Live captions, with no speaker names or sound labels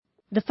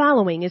The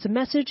following is a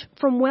message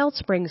from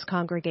Wellsprings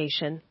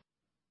congregation.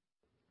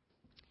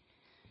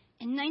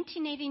 In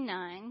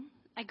 1989,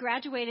 I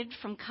graduated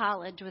from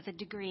college with a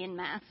degree in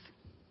math.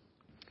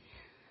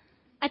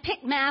 I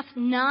picked math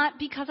not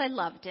because I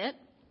loved it,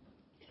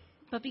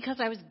 but because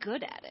I was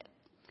good at it.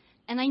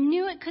 And I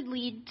knew it could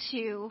lead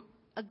to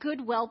a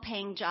good,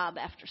 well-paying job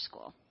after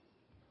school.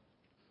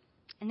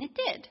 And it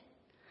did.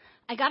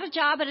 I got a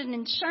job at an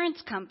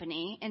insurance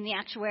company in the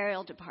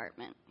actuarial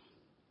department.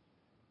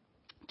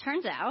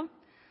 Turns out,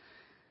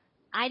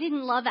 I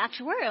didn't love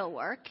actuarial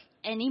work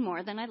any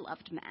more than I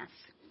loved math.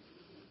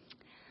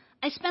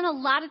 I spent a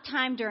lot of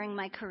time during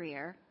my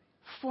career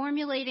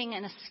formulating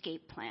an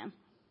escape plan.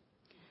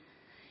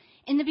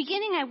 In the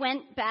beginning, I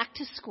went back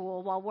to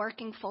school while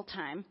working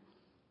full-time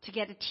to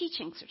get a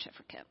teaching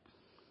certificate.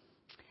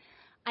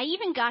 I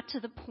even got to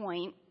the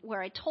point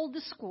where I told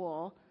the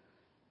school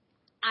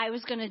I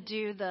was going to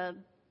do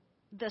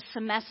the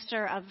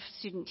semester of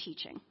student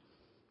teaching,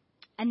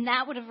 and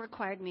that would have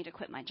required me to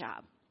quit my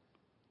job.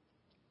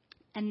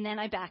 And then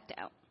I backed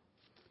out.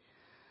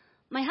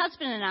 My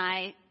husband and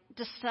I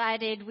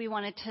decided we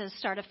wanted to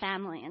start a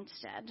family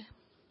instead.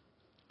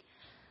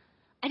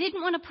 I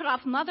didn't want to put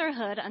off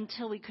motherhood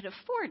until we could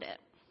afford it.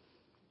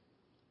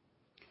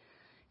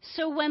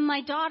 So when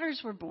my daughters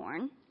were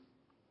born,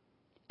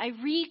 I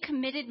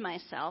recommitted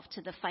myself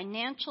to the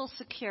financial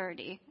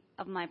security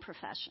of my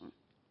profession.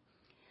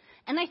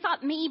 And I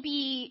thought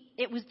maybe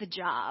it was the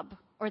job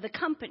or the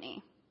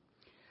company.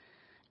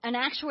 And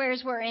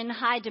actuaries were in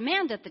high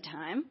demand at the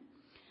time,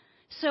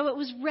 so it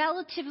was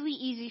relatively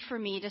easy for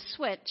me to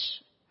switch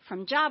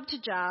from job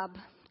to job,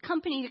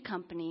 company to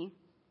company,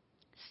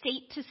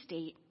 state to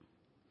state,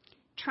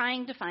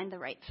 trying to find the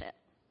right fit.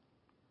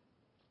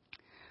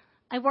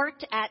 I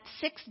worked at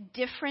 6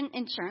 different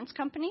insurance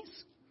companies.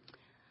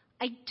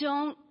 I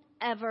don't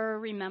ever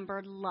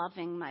remember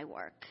loving my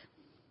work.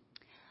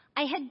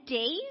 I had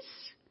days,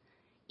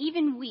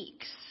 even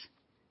weeks,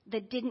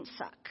 that didn't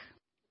suck.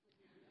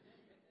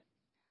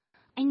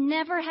 I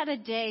never had a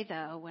day,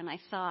 though, when I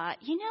thought,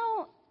 if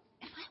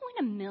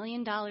I win $1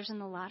 million in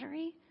the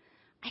lottery,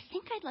 I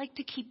think I'd like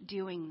to keep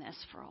doing this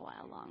for a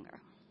while longer.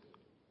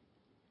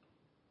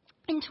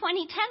 In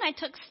 2010, I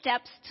took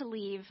steps to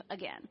leave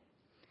again.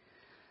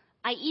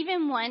 I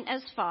even went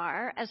as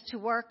far as to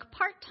work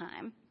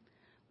part-time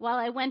while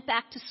I went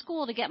back to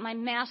school to get my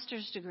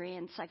master's degree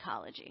in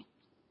psychology.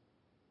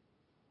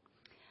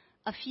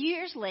 A few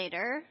years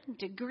later,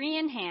 degree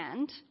in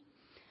hand,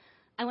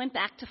 I went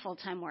back to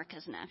full-time work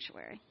as an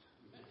actuary.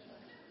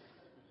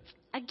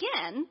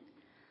 Again,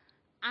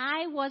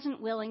 I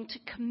wasn't willing to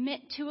commit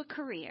to a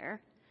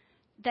career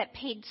that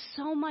paid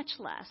so much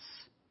less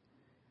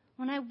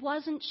when I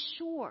wasn't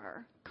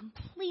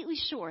completely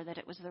sure that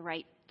it was the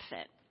right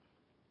fit.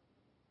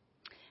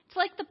 It's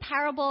like the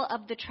parable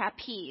of the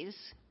trapeze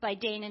by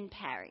Dane and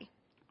Parry.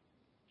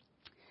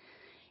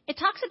 It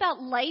talks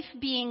about life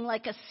being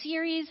like a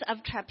series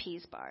of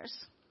trapeze bars.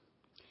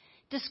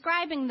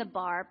 Describing the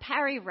bar,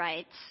 Parry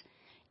writes,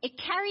 "It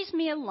carries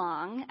me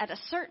along at a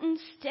certain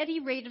steady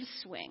rate of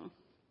swing,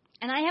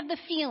 and I have the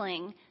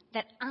feeling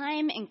that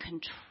I'm in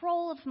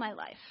control of my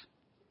life."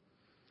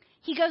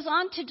 He goes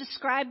on to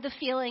describe the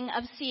feeling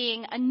of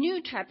seeing a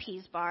new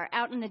trapeze bar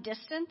out in the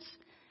distance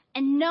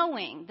and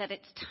knowing that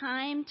it's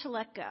time to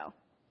let go,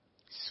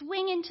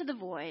 swing into the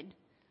void,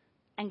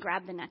 and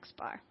grab the next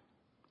bar.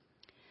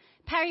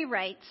 Parry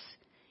writes,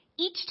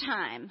 "Each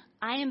time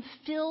I am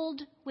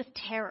filled with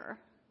terror.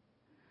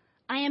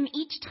 I am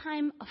each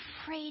time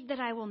afraid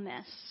that I will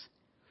miss,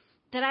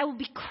 that I will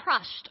be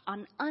crushed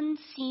on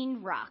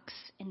unseen rocks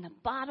in the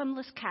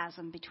bottomless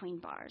chasm between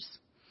bars.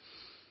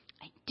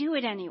 I do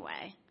it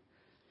anyway.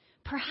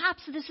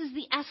 Perhaps this is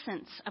the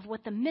essence of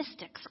what the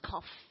mystics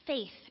call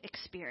faith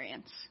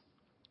experience.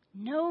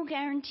 No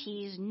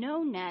guarantees,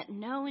 no net,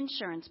 no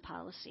insurance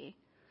policy.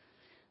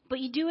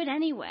 But you do it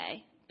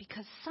anyway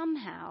because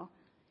somehow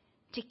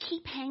to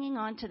keep hanging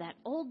on to that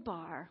old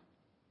bar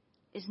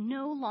is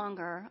no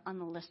longer on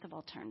the list of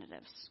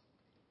alternatives."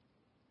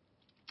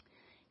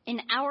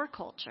 In our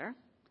culture,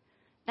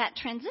 that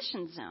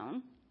transition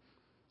zone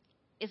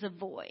is a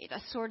void,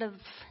 a sort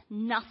of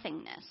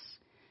nothingness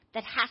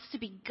that has to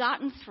be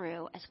gotten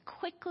through as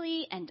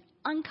quickly and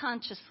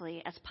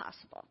unconsciously as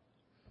possible.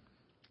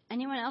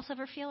 Anyone else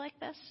ever feel like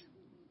this?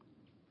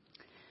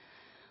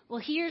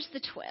 Well, here's the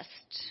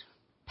twist.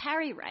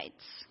 Parry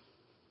writes,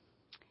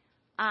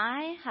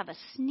 "I have a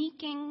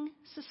sneaking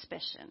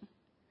suspicion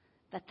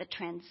that the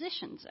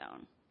transition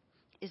zone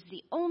is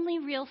the only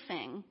real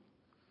thing,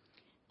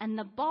 and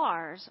the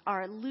bars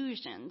are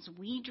illusions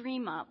we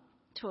dream up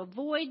to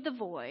avoid the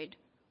void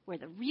where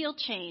the real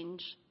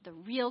change, the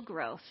real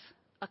growth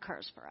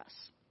occurs for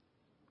us.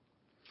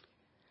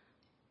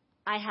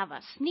 I have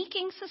a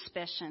sneaking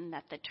suspicion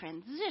that the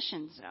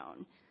transition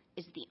zone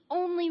is the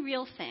only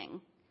real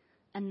thing,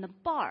 and the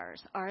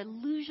bars are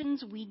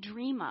illusions we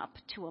dream up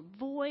to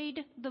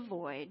avoid the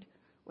void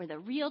where the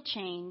real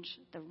change,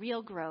 the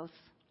real growth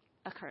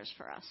occurs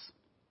for us."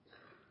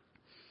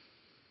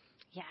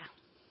 Yeah.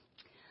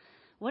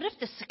 What if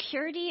the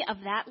security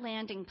of that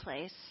landing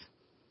place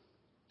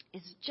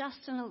is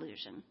just an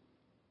illusion,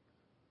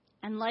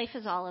 and life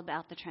is all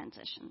about the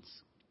transitions.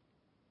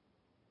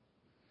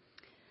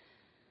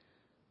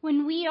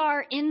 When we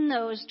are in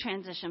those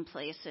transition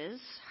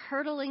places,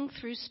 hurtling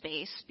through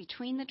space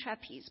between the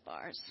trapeze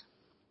bars,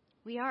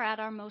 we are at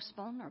our most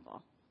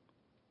vulnerable.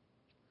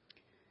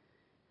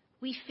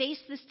 We face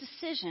this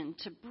decision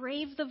to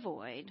brave the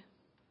void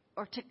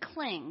or to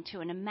cling to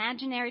an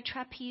imaginary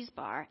trapeze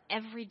bar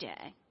every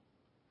day.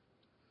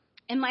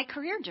 In my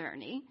career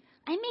journey,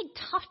 I made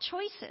tough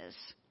choices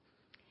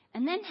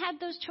and then had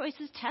those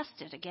choices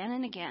tested again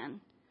and again.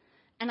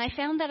 And I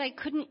found that I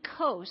couldn't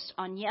coast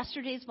on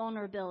yesterday's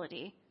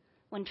vulnerability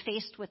when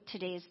faced with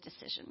today's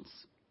decisions.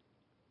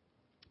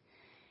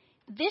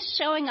 This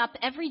showing up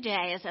every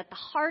day is at the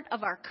heart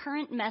of our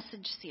current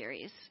message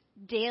series,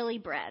 Daily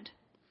Bread,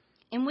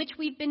 in which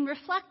we've been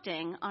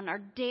reflecting on our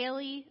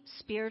daily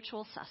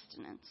spiritual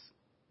sustenance.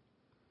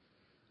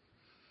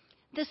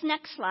 This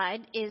next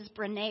slide is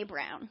Brene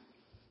Brown.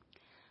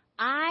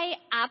 I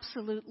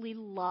absolutely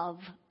love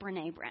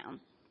Brene Brown.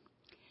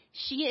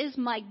 She is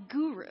my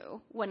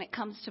guru when it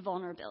comes to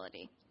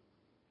vulnerability.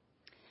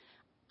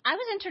 I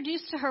was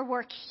introduced to her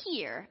work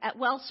here at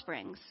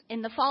Wellsprings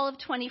in the fall of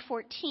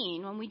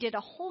 2014 when we did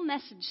a whole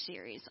message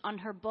series on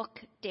her book,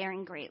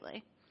 Daring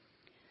Greatly.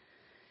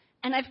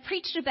 And I've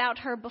preached about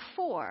her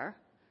before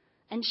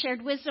and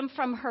shared wisdom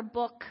from her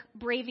book,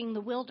 Braving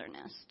the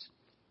Wilderness.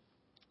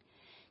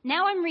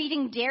 Now I'm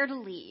reading Dare to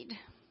Lead.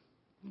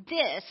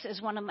 This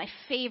is one of my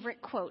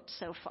favorite quotes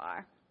so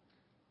far.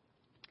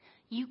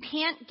 You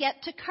can't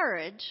get to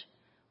courage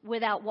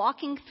without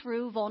walking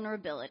through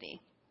vulnerability.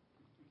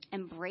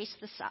 Embrace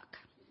the suck.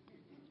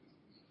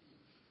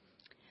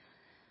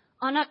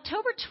 On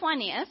October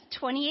 20th,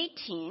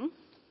 2018,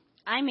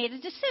 I made a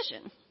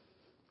decision.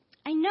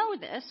 I know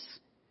this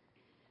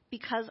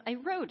because I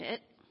wrote it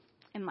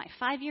in my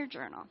 5-year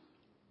journal.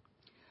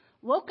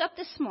 Woke up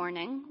this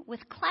morning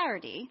with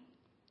clarity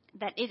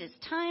that it is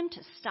time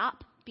to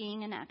stop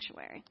being an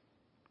actuary.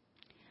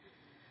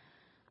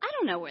 I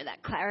don't know where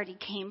that clarity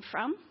came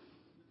from,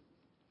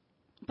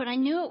 but I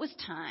knew it was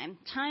time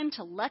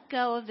to let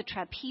go of the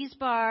trapeze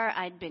bar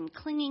I'd been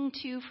clinging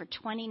to for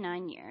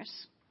 29 years.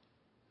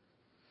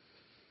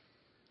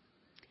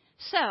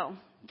 So,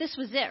 this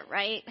was it,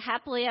 right?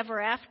 Happily ever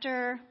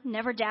after,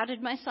 never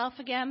doubted myself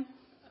again.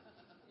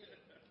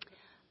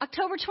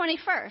 October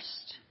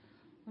 21st,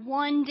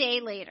 one day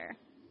later.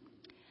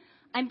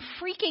 I'm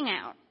freaking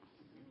out.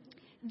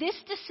 This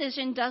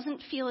decision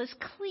doesn't feel as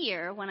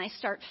clear when I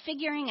start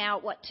figuring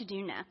out what to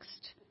do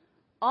next.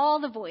 All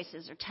the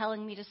voices are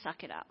telling me to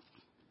suck it up.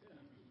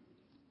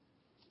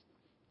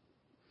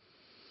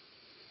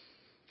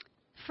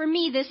 For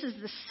me, this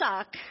is the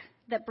suck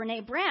that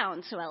Brene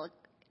Brown so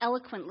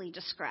eloquently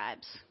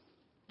describes.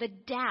 The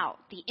doubt,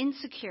 the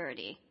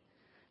insecurity,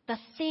 the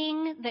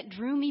thing that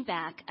drew me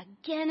back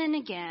again and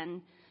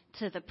again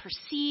to the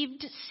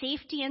perceived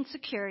safety and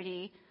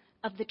security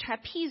of the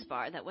trapeze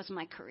bar that was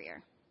my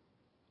career.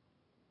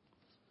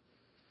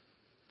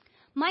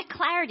 My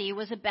clarity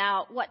was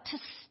about what to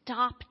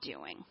stop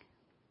doing.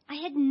 I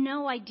had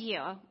no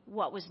idea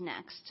what was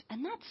next,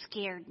 and that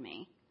scared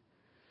me.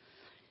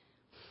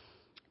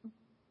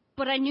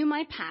 But I knew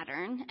my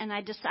pattern, and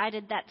I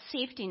decided that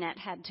safety net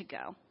had to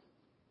go.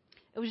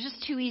 It was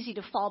just too easy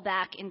to fall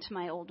back into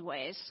my old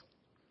ways.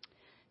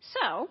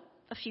 So,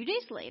 a few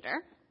days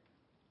later,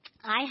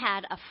 I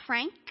had a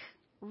frank,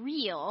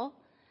 real,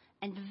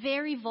 and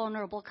very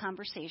vulnerable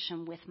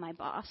conversation with my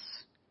boss,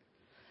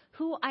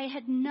 who I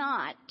had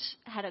not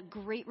had a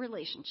great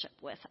relationship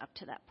with up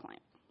to that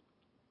point.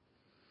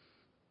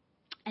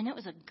 And it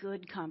was a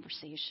good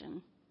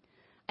conversation.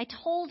 I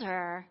told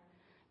her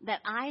that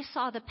I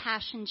saw the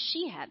passion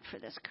she had for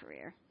this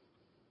career.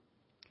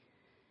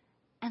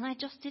 And I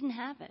just didn't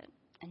have it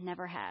and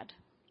never had.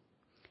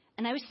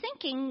 And I was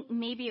thinking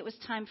maybe it was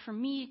time for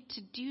me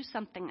to do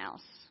something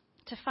else,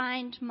 to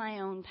find my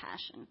own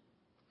passion.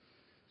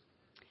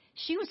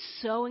 She was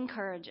so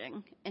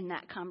encouraging in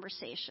that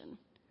conversation.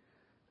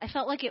 I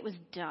felt like it was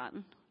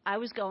done. I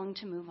was going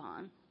to move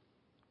on.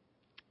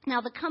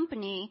 Now, the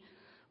company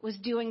was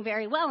doing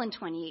very well in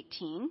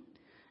 2018,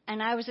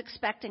 and I was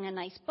expecting a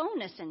nice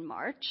bonus in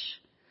March,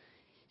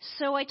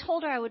 so I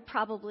told her I would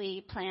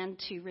probably plan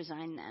to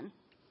resign then.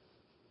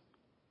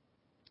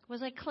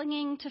 Was I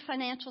clinging to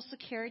financial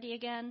security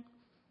again?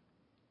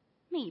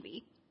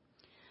 Maybe.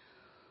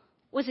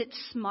 Was it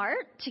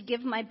smart to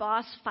give my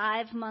boss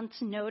 5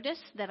 months' notice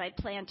that I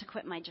planned to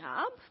quit my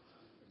job?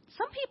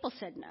 Some people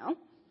said no.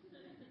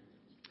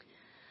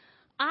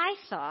 I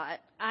thought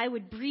I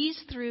would breeze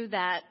through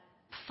that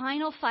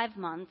final 5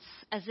 months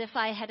as if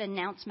I had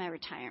announced my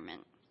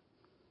retirement.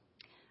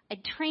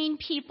 I'd train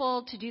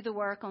people to do the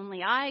work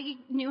only I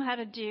knew how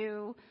to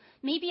do.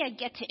 Maybe I'd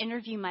get to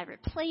interview my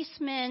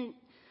replacement.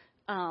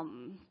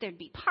 There'd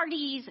be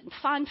parties and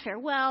fond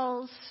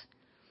farewells.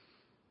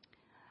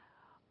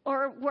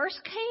 Or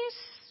worst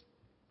case,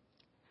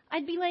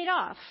 I'd be laid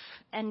off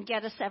and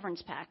get a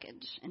severance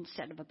package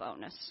instead of a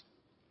bonus.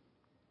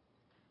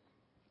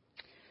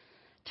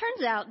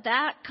 Turns out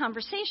that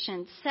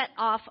conversation set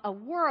off a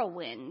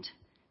whirlwind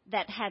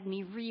that had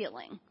me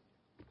reeling.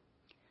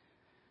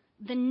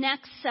 The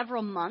next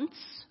several months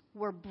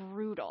were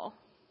brutal.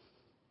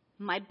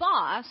 My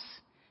boss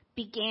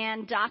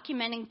began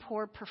documenting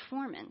poor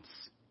performance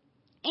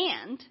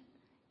and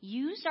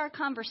used our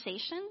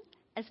conversation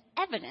as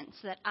evidence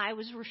that I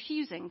was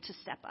refusing to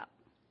step up.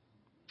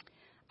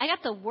 I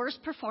got the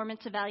worst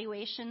performance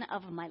evaluation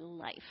of my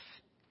life.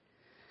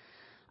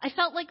 I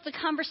felt like the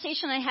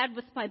conversation I had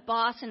with my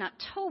boss in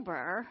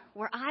October,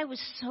 where I was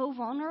so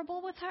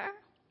vulnerable with her,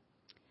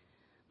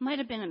 might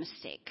have been a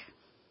mistake.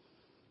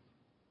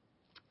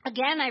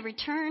 Again, I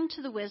returned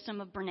to the wisdom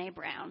of Brene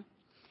Brown.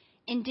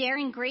 In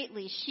Daring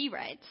Greatly, she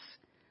writes,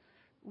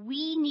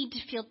 "We need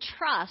to feel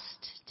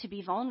trust to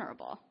be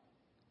vulnerable.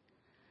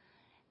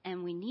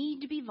 And we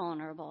need to be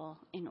vulnerable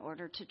in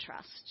order to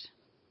trust."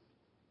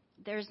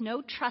 There's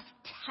no trust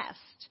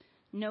test,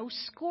 no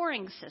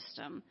scoring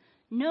system,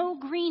 no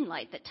green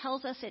light that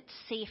tells us it's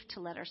safe to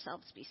let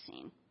ourselves be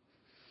seen.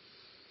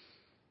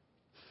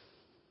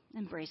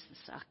 Embrace the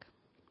suck.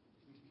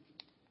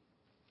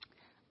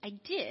 I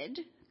did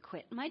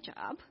quit my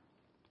job,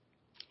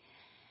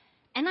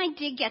 and I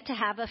did get to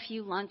have a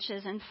few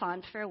lunches and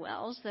fond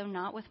farewells, though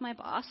not with my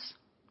boss.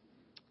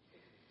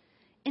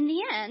 In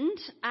the end,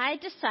 I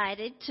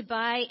decided to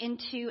buy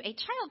into a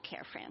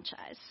childcare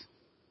franchise.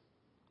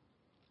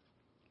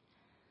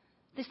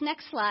 This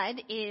next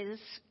slide is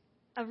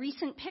a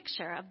recent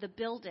picture of the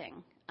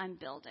building I'm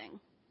building.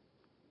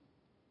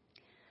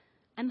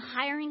 I'm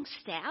hiring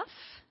staff,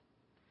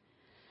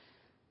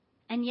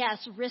 and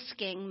yes,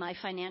 risking my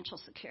financial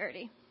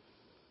security,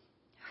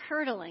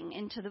 hurtling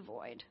into the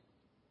void.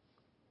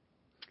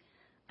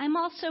 I'm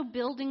also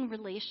building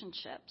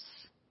relationships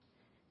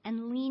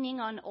and leaning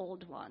on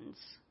old ones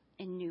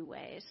in new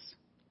ways.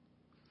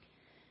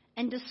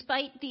 And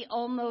despite the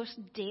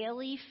almost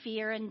daily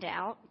fear and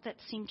doubt that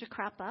seem to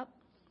crop up,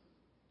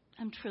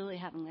 I'm truly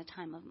having the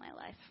time of my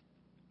life.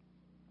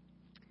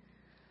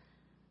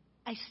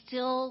 I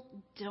still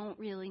don't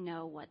really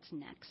know what's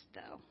next,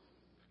 though.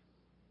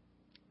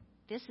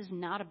 This is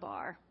not a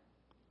bar.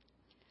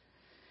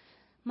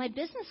 My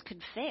business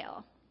could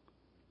fail.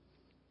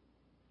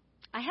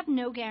 I have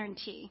no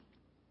guarantee.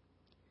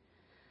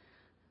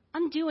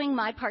 I'm doing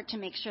my part to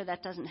make sure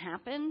that doesn't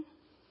happen.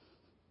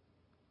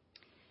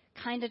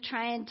 Kind of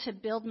trying to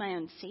build my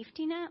own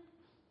safety net.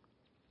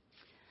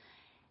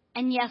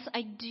 And yes,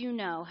 I do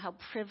know how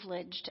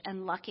privileged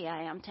and lucky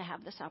I am to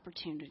have this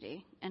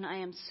opportunity, and I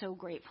am so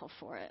grateful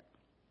for it.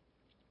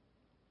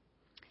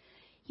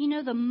 You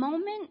know, the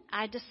moment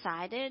I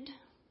decided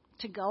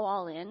to go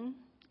all in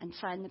and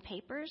sign the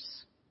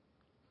papers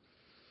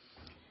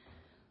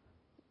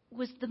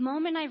was the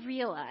moment I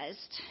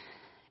realized,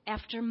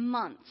 after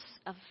months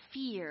of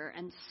fear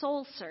and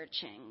soul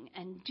searching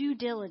and due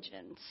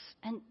diligence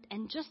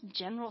and just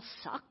general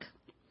suck,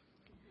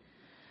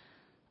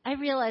 I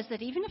realized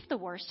that even if the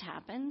worst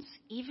happens,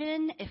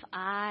 even if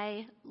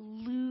I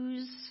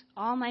lose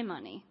all my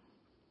money,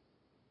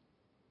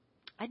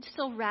 I'd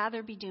still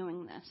rather be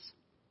doing this.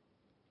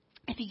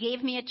 If you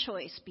gave me a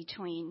choice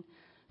between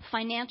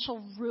financial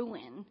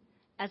ruin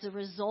as a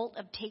result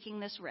of taking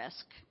this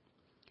risk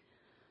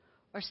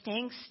or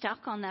staying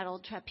stuck on that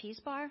old trapeze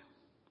bar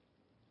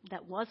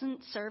that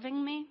wasn't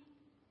serving me,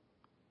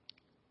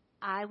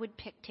 I would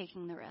pick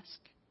taking the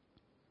risk.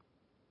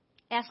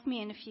 Ask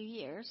me in a few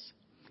years,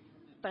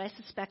 but I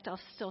suspect I'll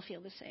still feel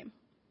the same.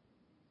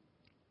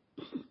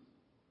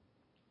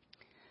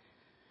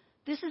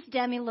 This is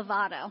Demi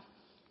Lovato,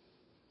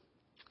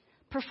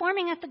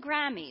 performing at the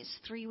Grammys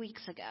 3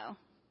 weeks ago.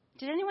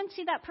 Did anyone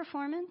see that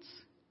performance?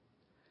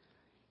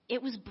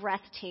 It was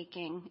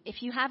breathtaking.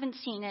 If you haven't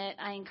seen it,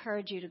 I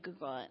encourage you to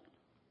Google it.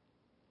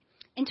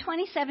 In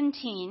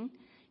 2017,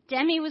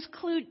 Demi was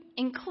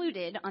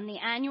included on the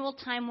annual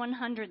Time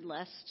 100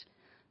 list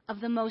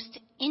of the most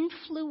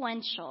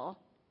influential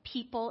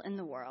people in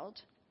the world.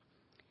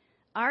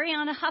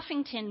 Ariana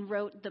Huffington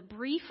wrote the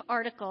brief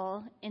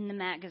article in the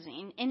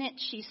magazine. In it,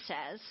 she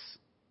says,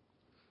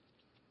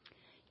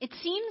 "It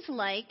seems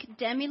like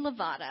Demi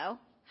Lovato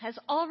has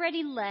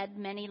already led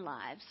many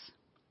lives.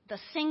 The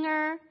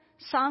singer,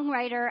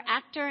 songwriter,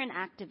 actor, and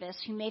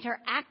activist who made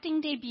her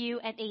acting debut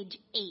at age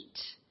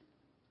 8,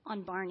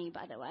 on Barney,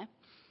 by the way,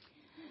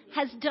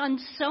 has done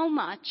so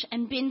much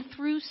and been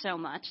through so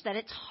much that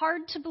it's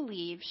hard to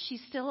believe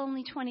she's still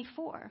only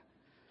 24.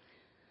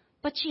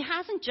 But she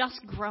hasn't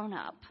just grown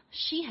up.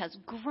 She has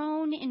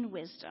grown in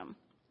wisdom.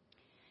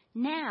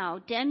 Now,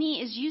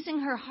 Demi is using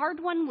her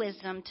hard-won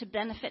wisdom to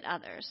benefit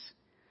others.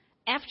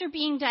 After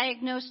being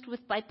diagnosed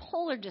with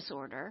bipolar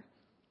disorder,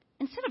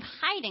 instead of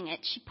hiding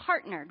it, she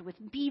partnered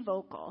with Be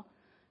Vocal,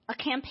 a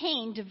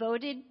campaign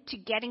devoted to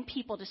getting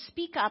people to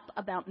speak up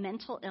about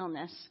mental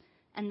illness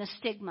and the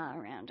stigma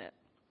around it.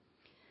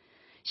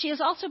 She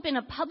has also been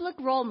a public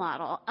role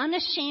model,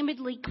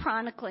 unashamedly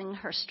chronicling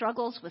her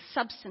struggles with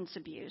substance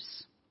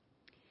abuse.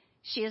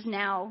 She is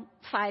now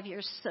 5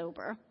 years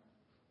sober.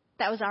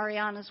 That was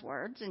Ariana's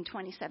words in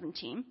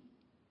 2017.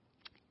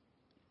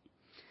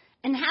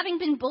 And having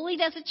been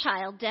bullied as a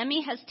child,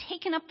 Demi has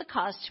taken up the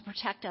cause to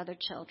protect other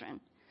children.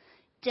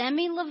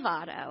 Demi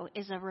Lovato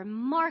is a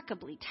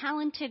remarkably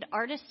talented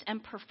artist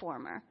and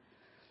performer,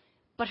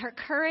 but her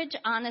courage,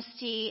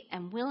 honesty,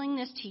 and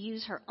willingness to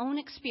use her own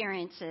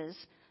experiences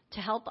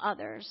to help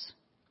others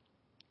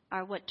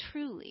are what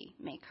truly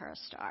make her a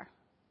star.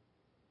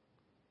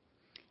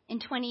 In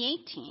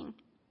 2018,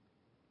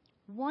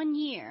 1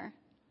 year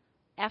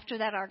after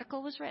that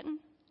article was written,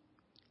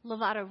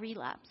 Lovato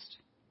relapsed.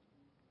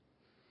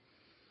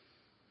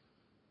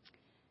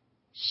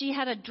 She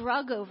had a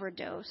drug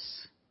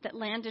overdose that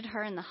landed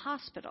her in the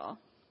hospital,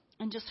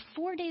 and just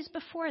 4 days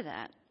before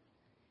that,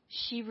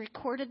 she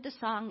recorded the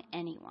song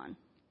Anyone,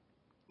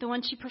 the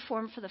one she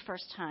performed for the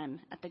first time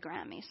at the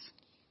Grammys.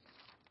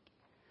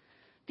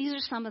 These are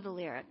some of the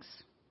lyrics.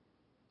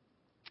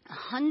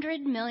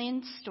 100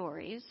 million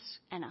stories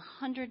and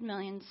 100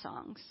 million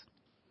songs.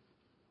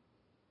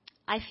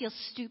 I feel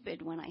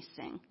stupid when I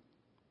sing.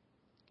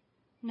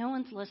 No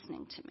one's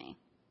listening to me.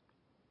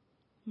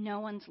 No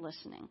one's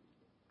listening.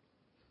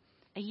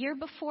 A year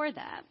before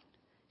that,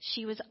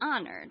 she was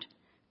honored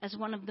as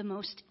one of the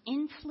most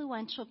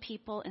influential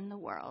people in the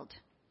world.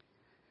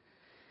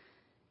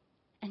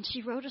 And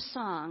she wrote a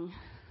song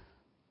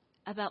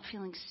about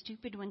feeling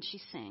stupid when she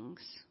sings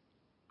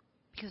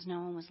because no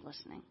one was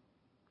listening.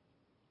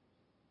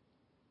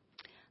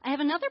 I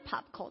have another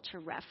pop culture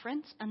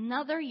reference,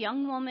 another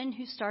young woman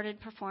who started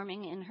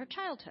performing in her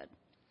childhood.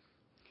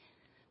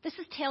 This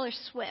is Taylor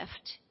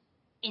Swift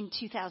in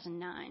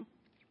 2009.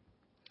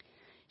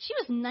 She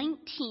was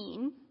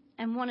 19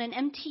 and won an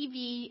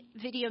MTV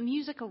Video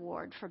Music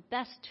Award for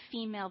Best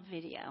Female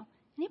Video.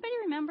 Anybody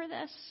remember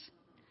this?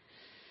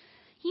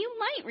 You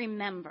might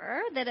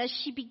remember that as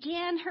she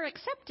began her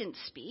acceptance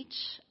speech,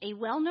 a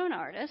well-known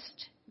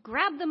artist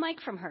grabbed the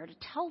mic from her to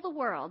tell the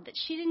world that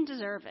she didn't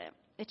deserve it.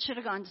 It should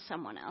have gone to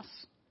someone else.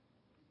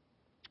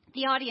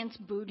 The audience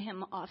booed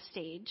him off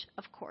stage,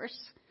 of course.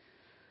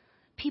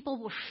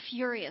 People were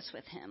furious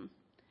with him.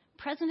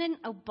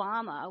 President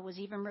Obama was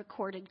even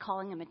recorded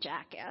calling him a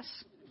jackass.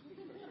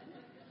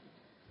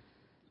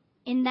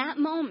 In that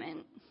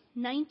moment,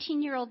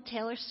 19-year-old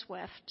Taylor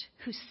Swift,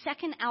 whose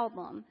second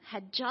album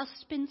had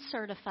just been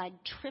certified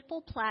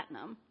triple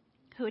platinum,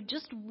 who had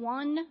just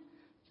won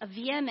a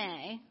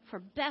VMA for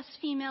Best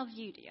Female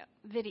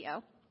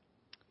Video,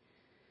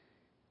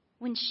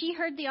 when she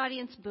heard the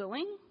audience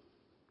booing,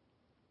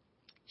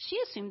 she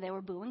assumed they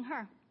were booing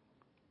her.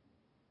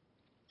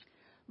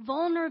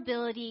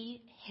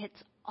 Vulnerability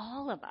hits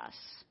all of us.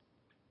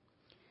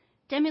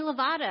 Demi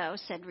Lovato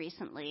said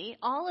recently,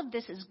 all of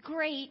this is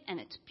great and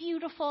it's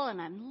beautiful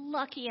and I'm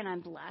lucky and I'm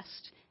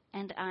blessed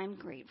and I'm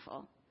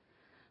grateful.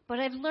 But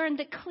I've learned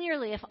that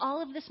clearly if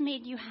all of this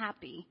made you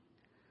happy,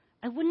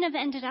 I wouldn't have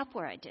ended up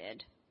where I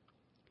did.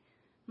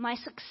 My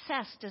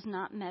success does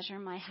not measure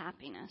my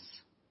happiness.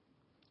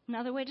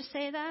 Another way to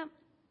say that,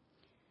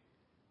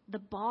 the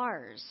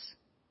bars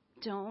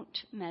don't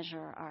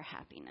measure our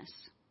happiness.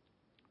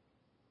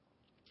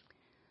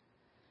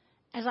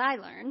 As I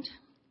learned,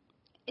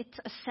 it's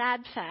a sad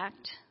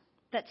fact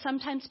that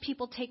sometimes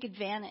people take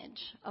advantage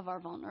of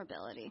our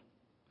vulnerability.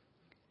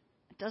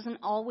 It doesn't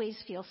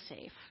always feel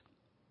safe.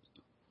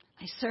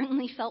 I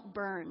certainly felt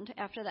burned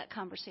after that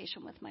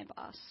conversation with my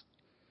boss.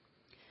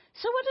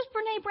 So what does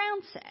Brene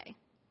Brown say?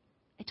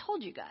 I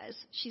told you guys,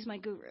 she's my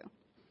guru.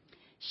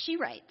 She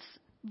writes,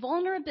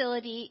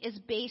 vulnerability is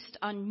based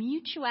on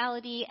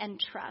mutuality and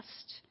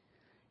trust.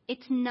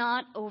 It's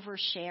not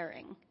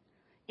oversharing.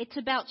 It's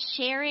about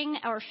sharing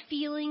our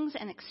feelings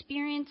and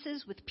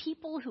experiences with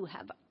people who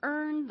have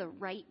earned the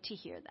right to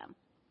hear them.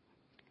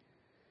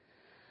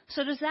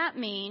 So does that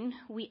mean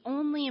we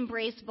only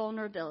embrace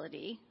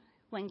vulnerability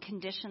when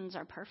conditions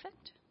are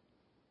perfect?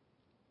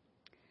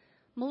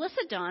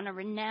 Melissa Dunn, a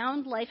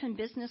renowned life and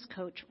business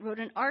coach, wrote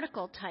an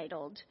article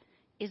titled,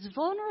 "Is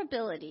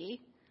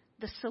Vulnerability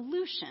the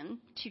Solution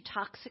to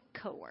Toxic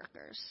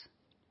Coworkers?"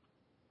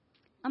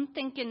 I'm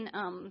thinking,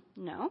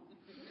 no.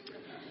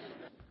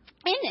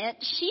 In it,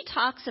 she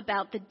talks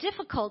about the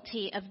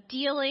difficulty of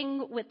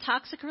dealing with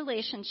toxic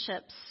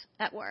relationships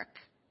at work.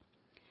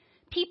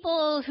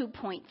 People who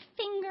point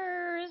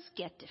fingers,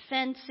 get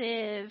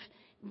defensive,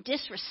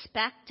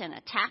 disrespect and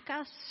attack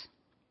us.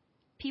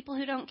 People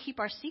who don't keep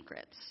our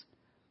secrets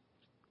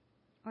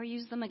or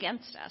use them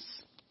against us.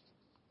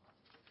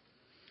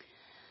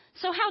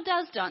 So how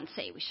does Dawn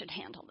say we should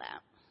handle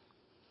that?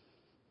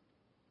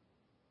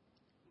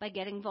 By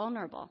getting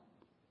vulnerable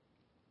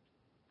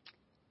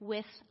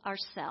with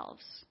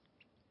ourselves.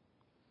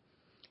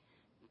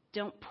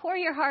 Don't pour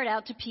your heart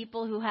out to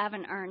people who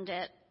haven't earned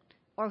it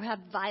or have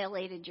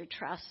violated your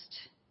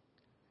trust.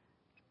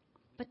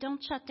 But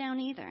don't shut down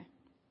either.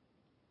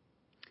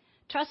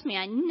 Trust me,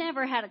 I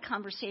never had a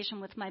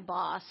conversation with my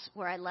boss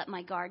where I let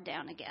my guard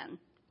down again,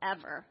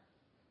 ever.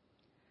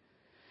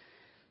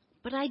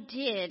 But I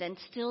did and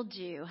still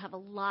do have a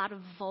lot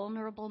of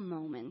vulnerable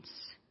moments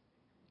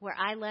where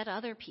I let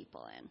other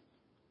people in.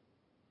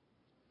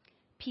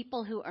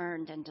 People who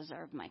earned and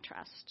deserved my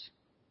trust.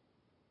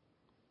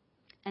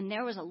 And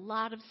there was a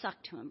lot of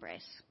suck to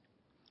embrace.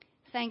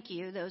 Thank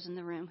you, those in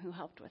the room who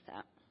helped with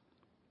that.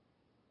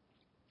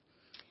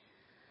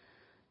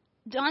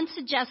 Dawn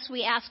suggests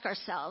we ask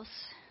ourselves,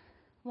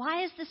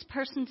 why is this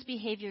person's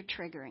behavior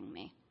triggering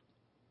me?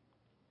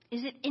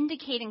 Is it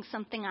indicating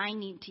something I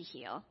need to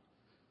heal?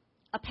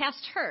 A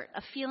past hurt,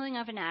 a feeling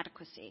of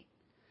inadequacy?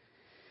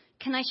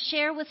 Can I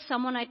share with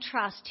someone I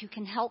trust who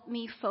can help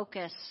me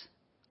focus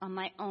on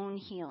my own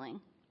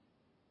healing?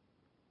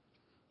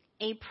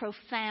 A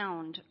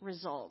profound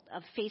result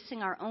of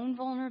facing our own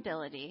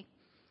vulnerability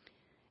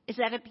is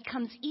that it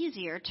becomes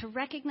easier to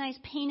recognize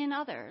pain in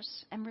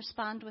others and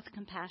respond with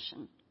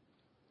compassion.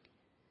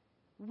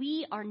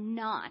 We are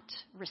not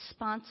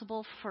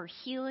responsible for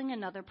healing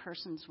another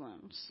person's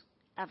wounds,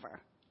 ever.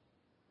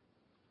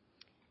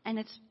 And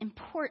it's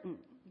important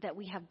that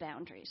we have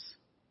boundaries.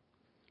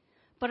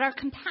 But our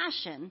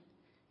compassion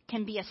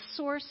can be a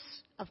source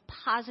of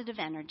positive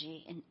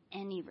energy in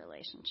any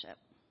relationship.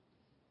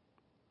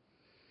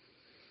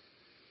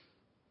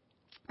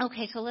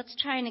 Okay, so let's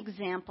try an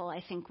example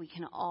I think we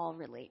can all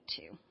relate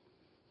to.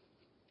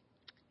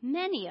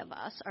 Many of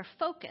us are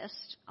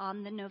focused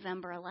on the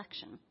November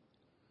election.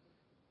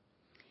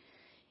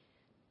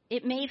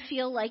 It may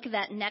feel like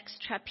that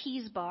next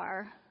trapeze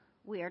bar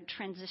we are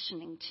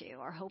transitioning to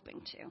or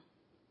hoping to.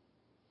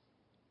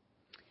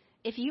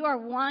 If you are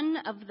one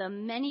of the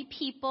many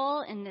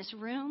people in this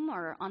room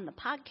or on the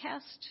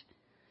podcast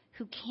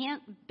who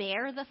can't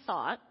bear the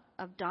thought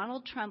of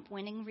Donald Trump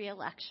winning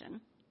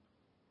re-election,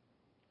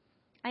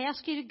 I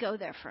ask you to go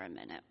there for a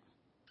minute.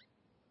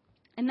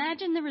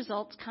 Imagine the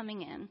results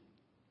coming in,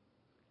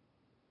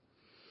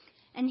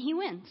 and he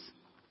wins.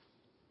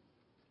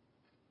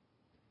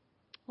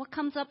 What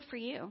comes up for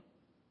you?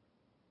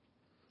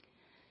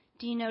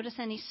 Do you notice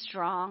any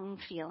strong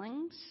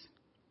feelings?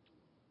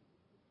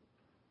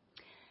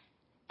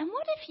 And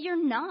what if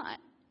you're not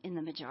in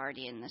the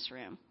majority in this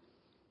room?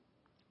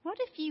 What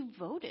if you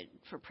voted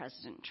for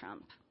President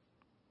Trump?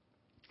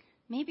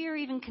 Maybe you're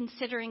even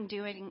considering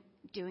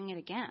doing it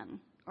again,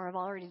 or have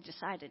already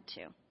decided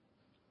to.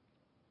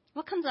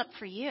 What comes up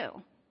for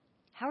you?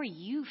 How are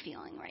you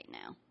feeling right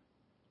now?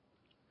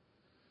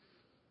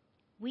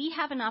 We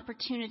have an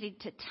opportunity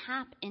to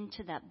tap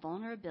into that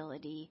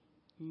vulnerability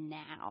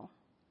now,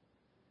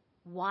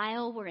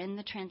 while we're in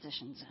the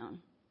transition zone.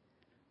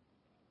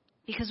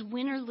 Because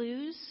win or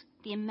lose,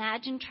 the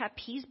imagined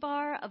trapeze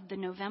bar of the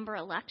November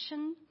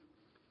election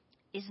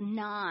is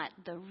not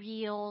the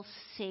real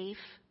safe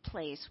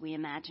place we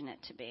imagine it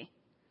to be.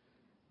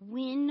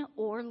 Win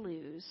or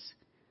lose,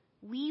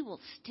 we will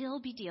still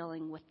be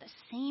dealing with the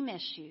same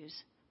issues,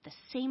 the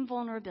same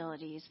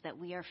vulnerabilities that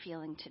we are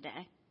feeling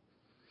today.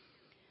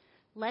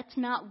 Let's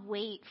not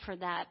wait for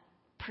that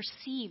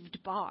perceived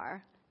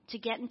bar to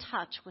get in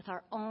touch with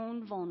our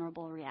own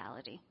vulnerable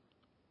reality.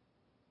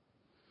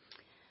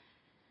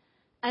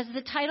 As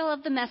the title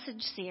of the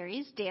message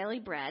series, Daily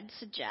Bread,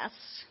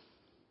 suggests,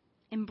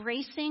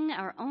 embracing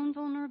our own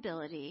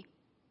vulnerability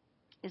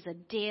is a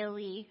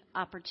daily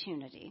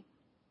opportunity.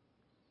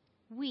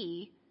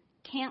 We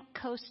can't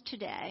coast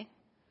today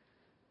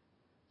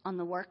on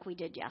the work we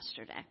did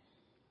yesterday.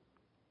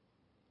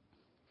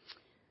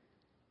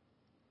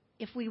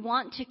 If we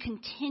want to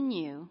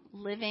continue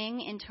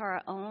living into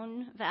our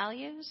own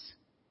values,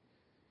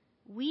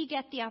 we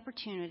get the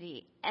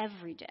opportunity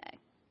every day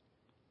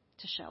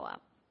to show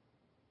up.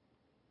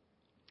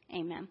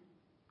 Amen.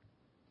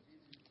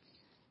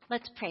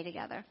 Let's pray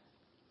together.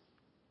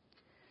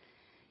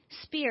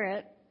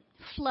 Spirit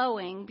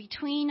flowing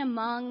between,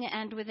 among,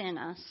 and within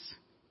us,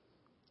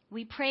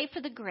 we pray for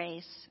the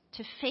grace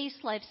to face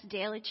life's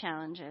daily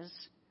challenges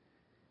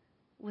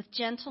with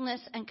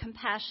gentleness and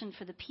compassion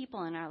for the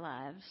people in our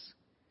lives,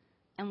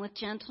 and with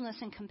gentleness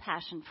and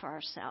compassion for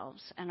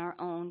ourselves and our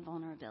own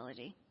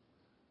vulnerability.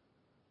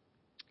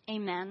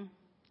 Amen,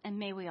 and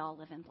may we all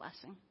live in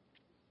blessing.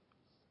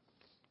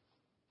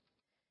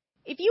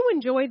 If you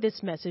enjoyed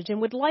this message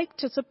and would like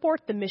to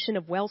support the mission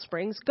of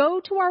Wellsprings, go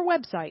to our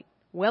website,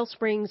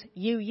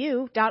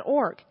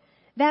 wellspringsuu.org.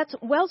 That's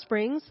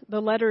Wellsprings, the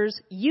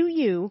letters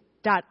uu.org.